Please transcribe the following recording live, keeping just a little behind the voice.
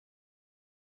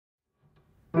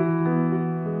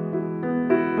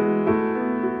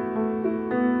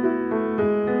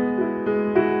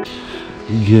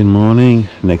Good morning.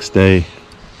 Next day,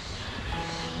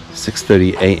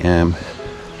 6:30 a.m.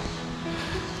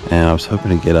 and I was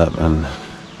hoping to get up and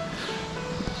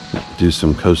do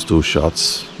some coastal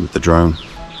shots with the drone,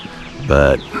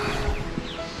 but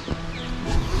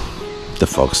the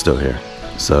fog's still here,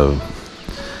 so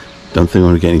don't think I'm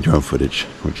gonna get any drone footage,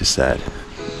 which is sad.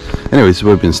 Anyways,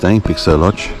 we've been staying Big Sur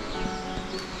Lodge.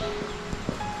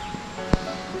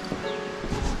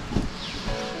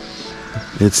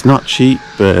 It's not cheap,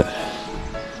 but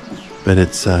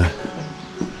it's a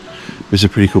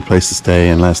pretty cool place to stay.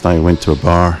 And last night I went to a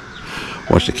bar,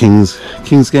 watched the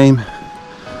Kings game.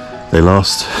 They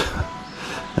lost,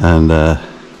 and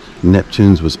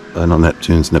Neptune's was not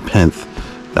Neptune's, Nepenthe.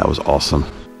 That was awesome.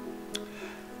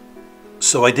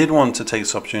 So I did want to take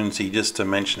this opportunity just to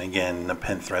mention again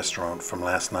Nepenthe restaurant from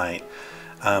last night.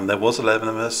 There was 11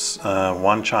 of us,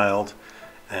 one child.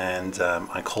 And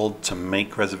I called to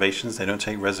make reservations. They don't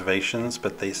take reservations,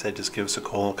 but they said just give us a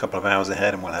call a couple of hours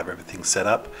ahead and we'll have everything set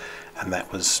up. And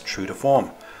that was true to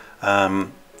form.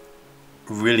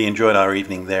 Really enjoyed our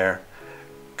evening there.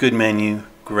 Good menu,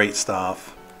 great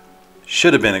staff.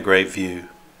 Should have been a great view,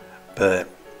 but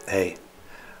hey,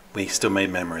 we still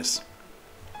made memories.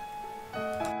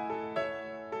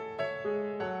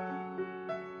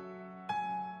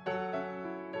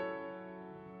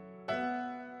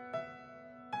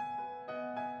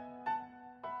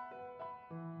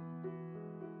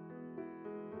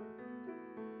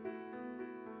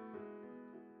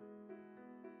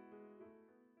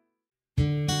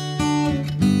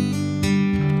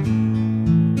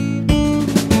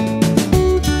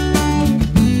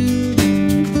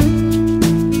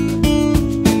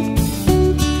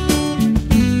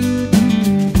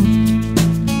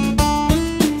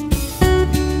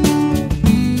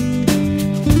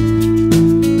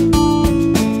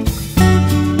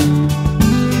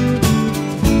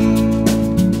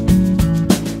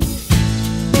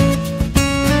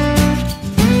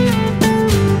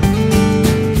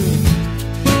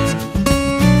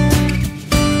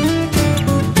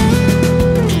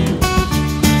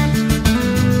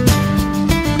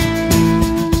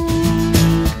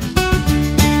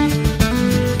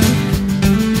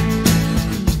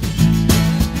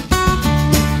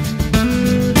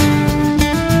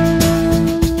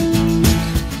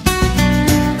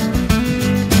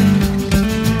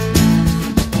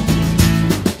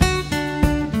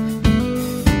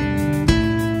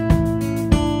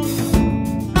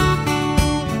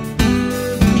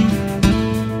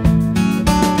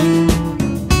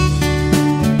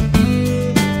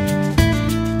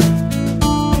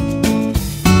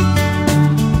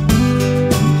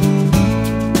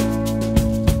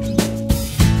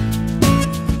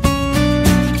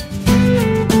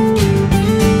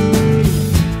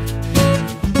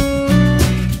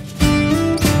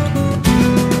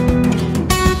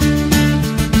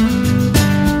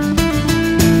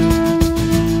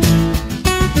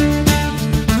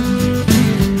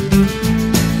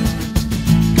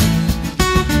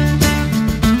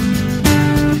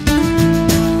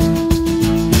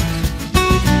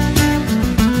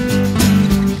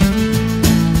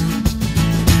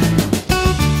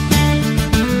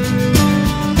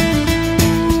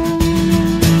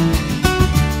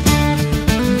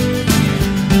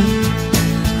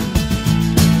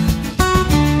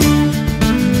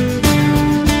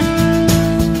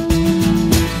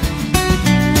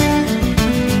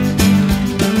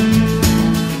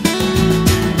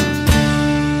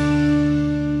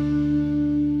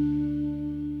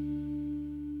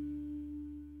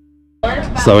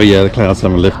 So yeah, the clouds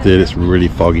haven't lifted. It's really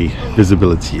foggy.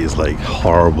 Visibility is like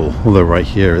horrible, although right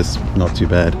here it's not too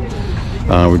bad.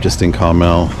 We're just in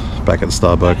Carmel, back at the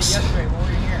Starbucks.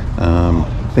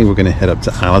 I think we're going to head up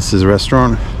to Alice's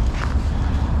restaurant.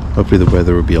 Hopefully the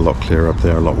weather will be a lot clearer up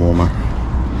there, a lot warmer.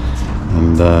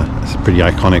 And it's a pretty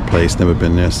iconic place, never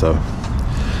been there, so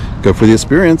go for the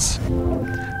experience.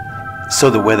 So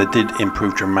the weather did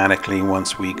improve dramatically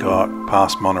once we got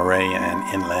past Monterey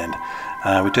and inland.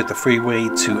 We took the freeway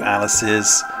to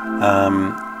Alice's.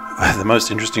 The most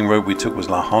interesting road we took was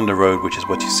La Honda Road, which is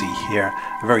what you see here.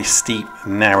 A very steep,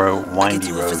 narrow,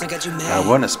 windy road. I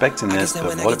weren't expecting this,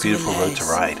 but what a beautiful road to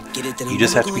ride. You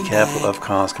just have to be careful of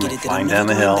cars coming flying down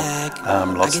the hill.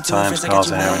 Lots of times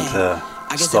cars are having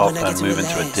to stop and move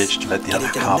into a ditch to let the other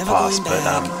car pass, but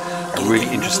a really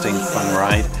interesting, fun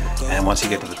ride. And once you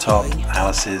get to the top,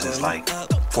 Alice's is like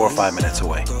 4 or 5 minutes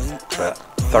away. But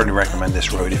thoroughly recommend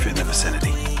this road if you're in the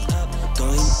vicinity.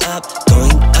 Going up,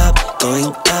 going up,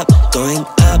 going up, going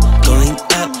up, going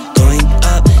up, going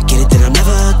up. Get it that I'm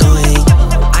never going.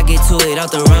 I get to it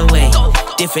out the runway.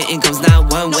 Different incomes,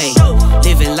 not one way.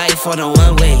 Living life on a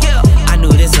one way. I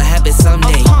knew this would happen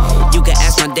someday. You can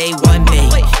ask my day one day.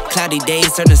 Cloudy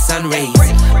days turn to sun rays.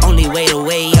 Only way to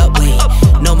way up way.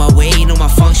 Know my way, know my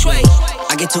feng shui.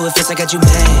 I get to it first, I got you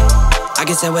mad. I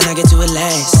get sad when I get to it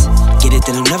last. Get it,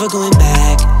 then I'm never going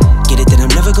back. Get it, then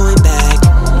I'm never going back.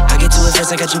 I get to it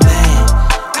first, I got you mad.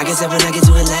 I get sad when I get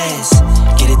to it last.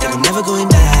 Get it, then I'm never going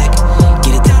back.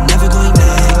 Get it, then I'm never going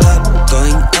back.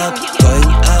 Going up,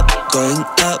 going up, going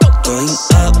up, going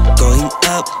up, going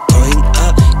up, going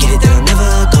up. Get it, then I'm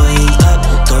never going up.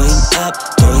 Going up,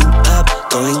 going up,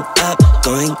 going up,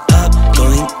 going up,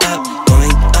 going up,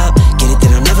 going up. Get it,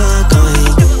 then I'm never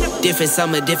going. Different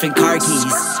summer, different car keys.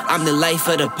 I'm the life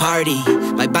of the party.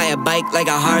 Might buy a bike like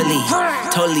a Harley.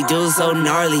 Totally do so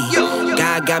gnarly.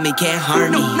 God got me, can't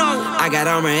harm me. I got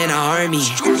armor and an army.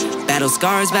 Battle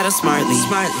scars, battle smartly.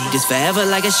 Just forever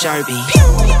like a Sharpie.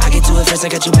 I get to it first, I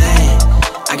got you mad.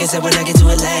 I get sad when I get to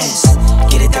it last.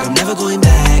 Get it, that I'm never going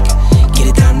back. Get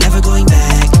it, that I'm never going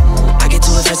back. I get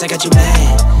to it first, I got you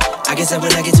mad. I get sad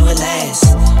when I get to it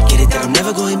last. Get it, that I'm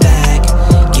never going back.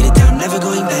 Get it, that I'm never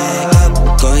going back.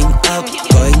 Going up,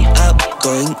 going up,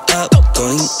 going up,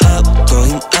 going up,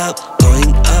 going up,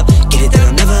 going up. Get it, that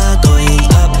I'm never going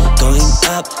up. Going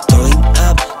up, going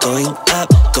up, going up,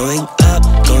 going up,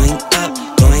 going up,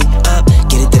 going up.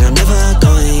 Get it, that I'm never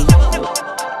going.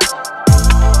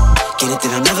 Get it,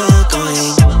 that I'm never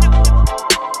going.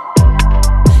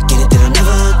 Get it, that I'm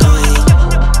never going.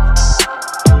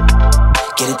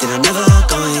 Get it, that I'm never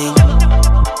going.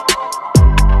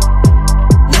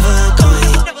 Never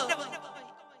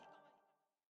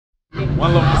going.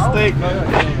 One little mistake.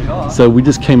 So we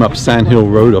just came up Sand Hill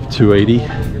Road up 280.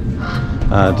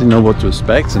 Didn't know what to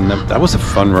expect, and that was a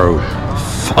fun road.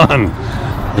 Fun,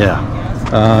 yeah.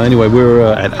 Anyway, we're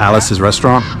at Alice's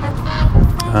restaurant.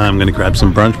 I'm gonna grab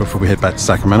some brunch before we head back to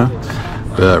Sacramento.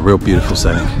 But real beautiful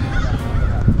setting.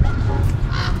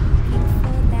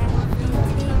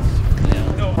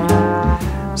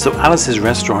 So Alice's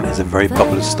restaurant is a very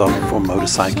popular stop for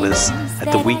motorcyclists.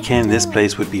 At the weekend, this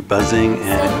place would be buzzing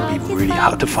and it would be really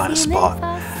hard to find a spot.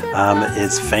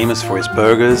 It's famous for its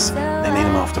burgers. They name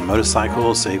them after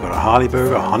motorcycles. So you've got a Harley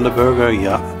burger, a Honda burger,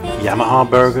 Yamaha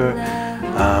burger,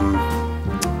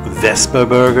 Vespa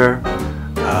burger,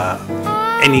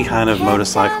 any kind of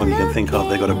motorcycle you can think of,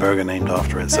 they got a burger named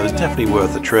after it. So it's definitely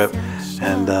worth a trip.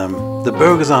 And the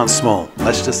burgers aren't small.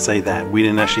 Let's just say that. We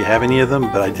didn't actually have any of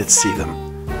them, but I did see them.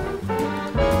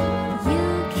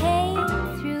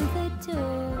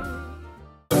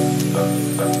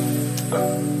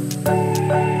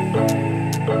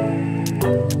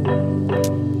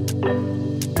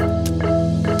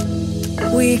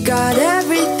 We got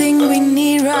everything we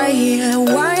need right here.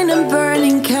 Wine and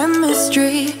burning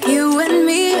chemistry. You and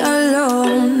me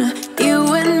alone.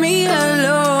 You and me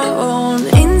alone.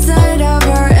 Inside of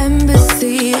our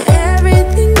embassy.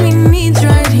 Everything we need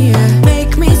right here.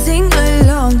 Make me sing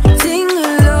along. Sing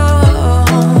along.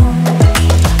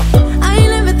 I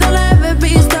never thought I'd ever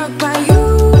be stuck by you.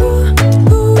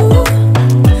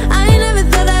 I never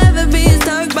thought I'd ever be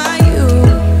stuck by you.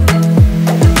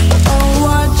 Oh,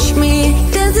 watch me.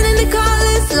 Dancing in the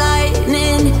colors,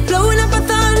 lightning, blowing up a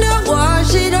thunder,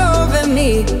 wash it over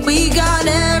me. We got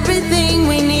everything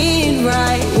we need,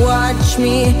 right? Watch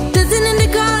me. Dancing in the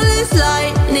colors,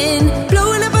 lightning,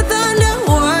 blowing up a thunder,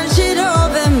 wash it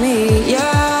over me.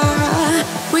 Yeah,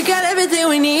 we got everything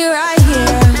we need right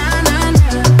here.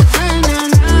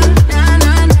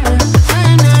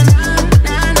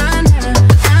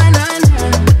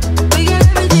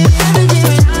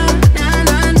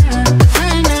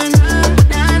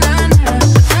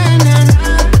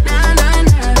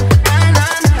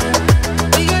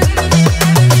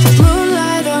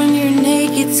 Moonlight on your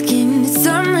naked skin,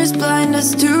 summer's blind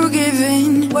us to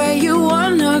giving. Where you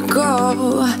wanna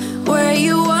go, where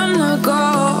you wanna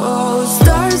go.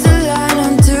 Stars align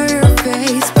onto your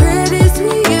face, pretty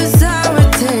sweet, your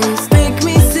sour taste. Make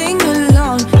me sing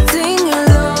along, sing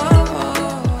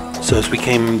along. So as we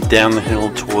came down the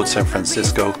hill towards San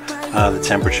Francisco, the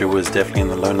temperature was definitely in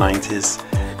the low 90s,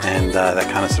 and that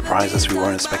kind of surprised us. We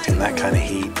weren't expecting that kind of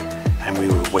heat, and we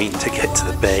were waiting to get to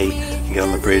the bay and get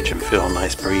on the bridge and feel a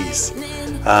nice breeze.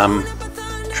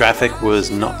 Traffic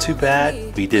was not too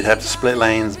bad. We did have to split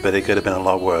lanes, but it could have been a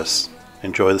lot worse.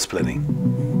 Enjoy the splitting.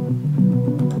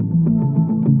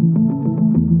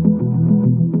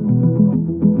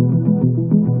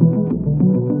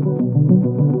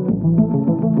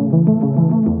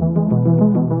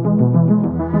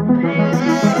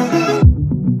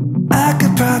 I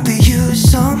could probably use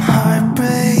some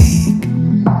heartbreak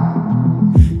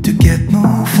to get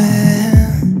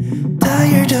moving.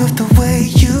 Tired of the way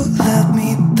you let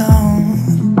me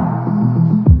down.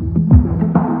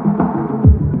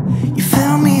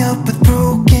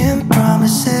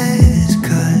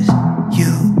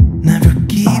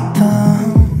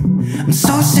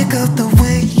 sick of the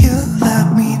way you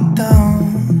let me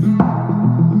down.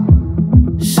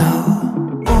 So,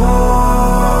 oh,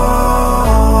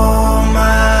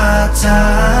 my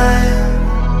time.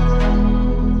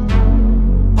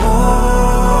 Oh,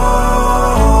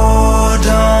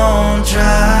 don't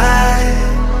try.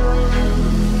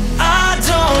 I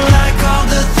don't like all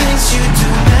the things you do,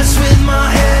 mess with my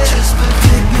head. Just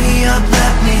pick me up,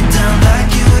 let me down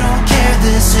like you don't care.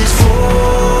 This is for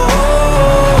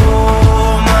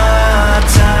my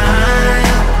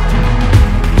time.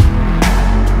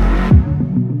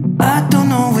 I don't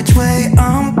know which way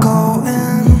I'm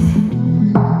going.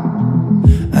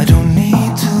 I don't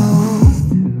need to,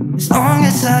 as long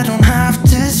as I don't have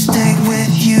to stay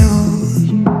with you.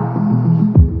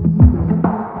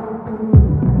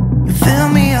 You fill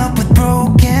me up with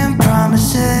broken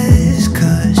promises,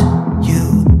 'cause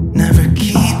you never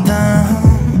keep them.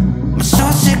 I'm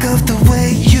so sick of the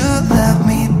way you let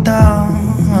me down.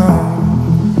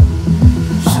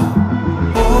 So,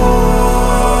 oh,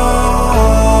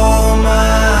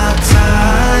 my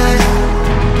time.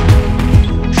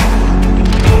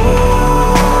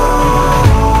 Oh,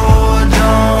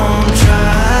 don't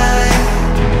try.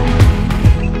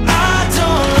 I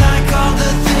don't like all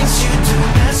the things you do,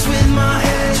 mess with my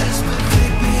head. Just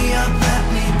pick me up, let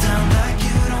me down like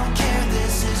you don't care.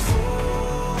 This is for.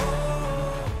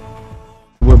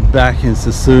 We're back in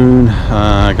Sassoon.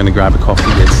 Gonna grab a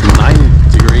coffee. It's 9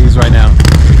 degrees right now.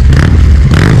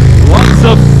 Lots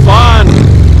of fun.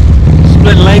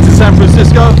 Split lanes in San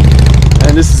Francisco.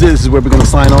 And this is it. This is where we're gonna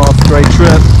sign off. Great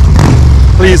trip.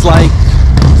 Please like,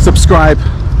 subscribe,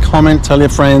 comment, tell your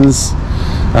friends.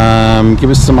 Give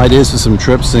us some ideas for some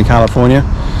trips in California.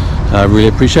 I really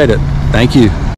appreciate it. Thank you.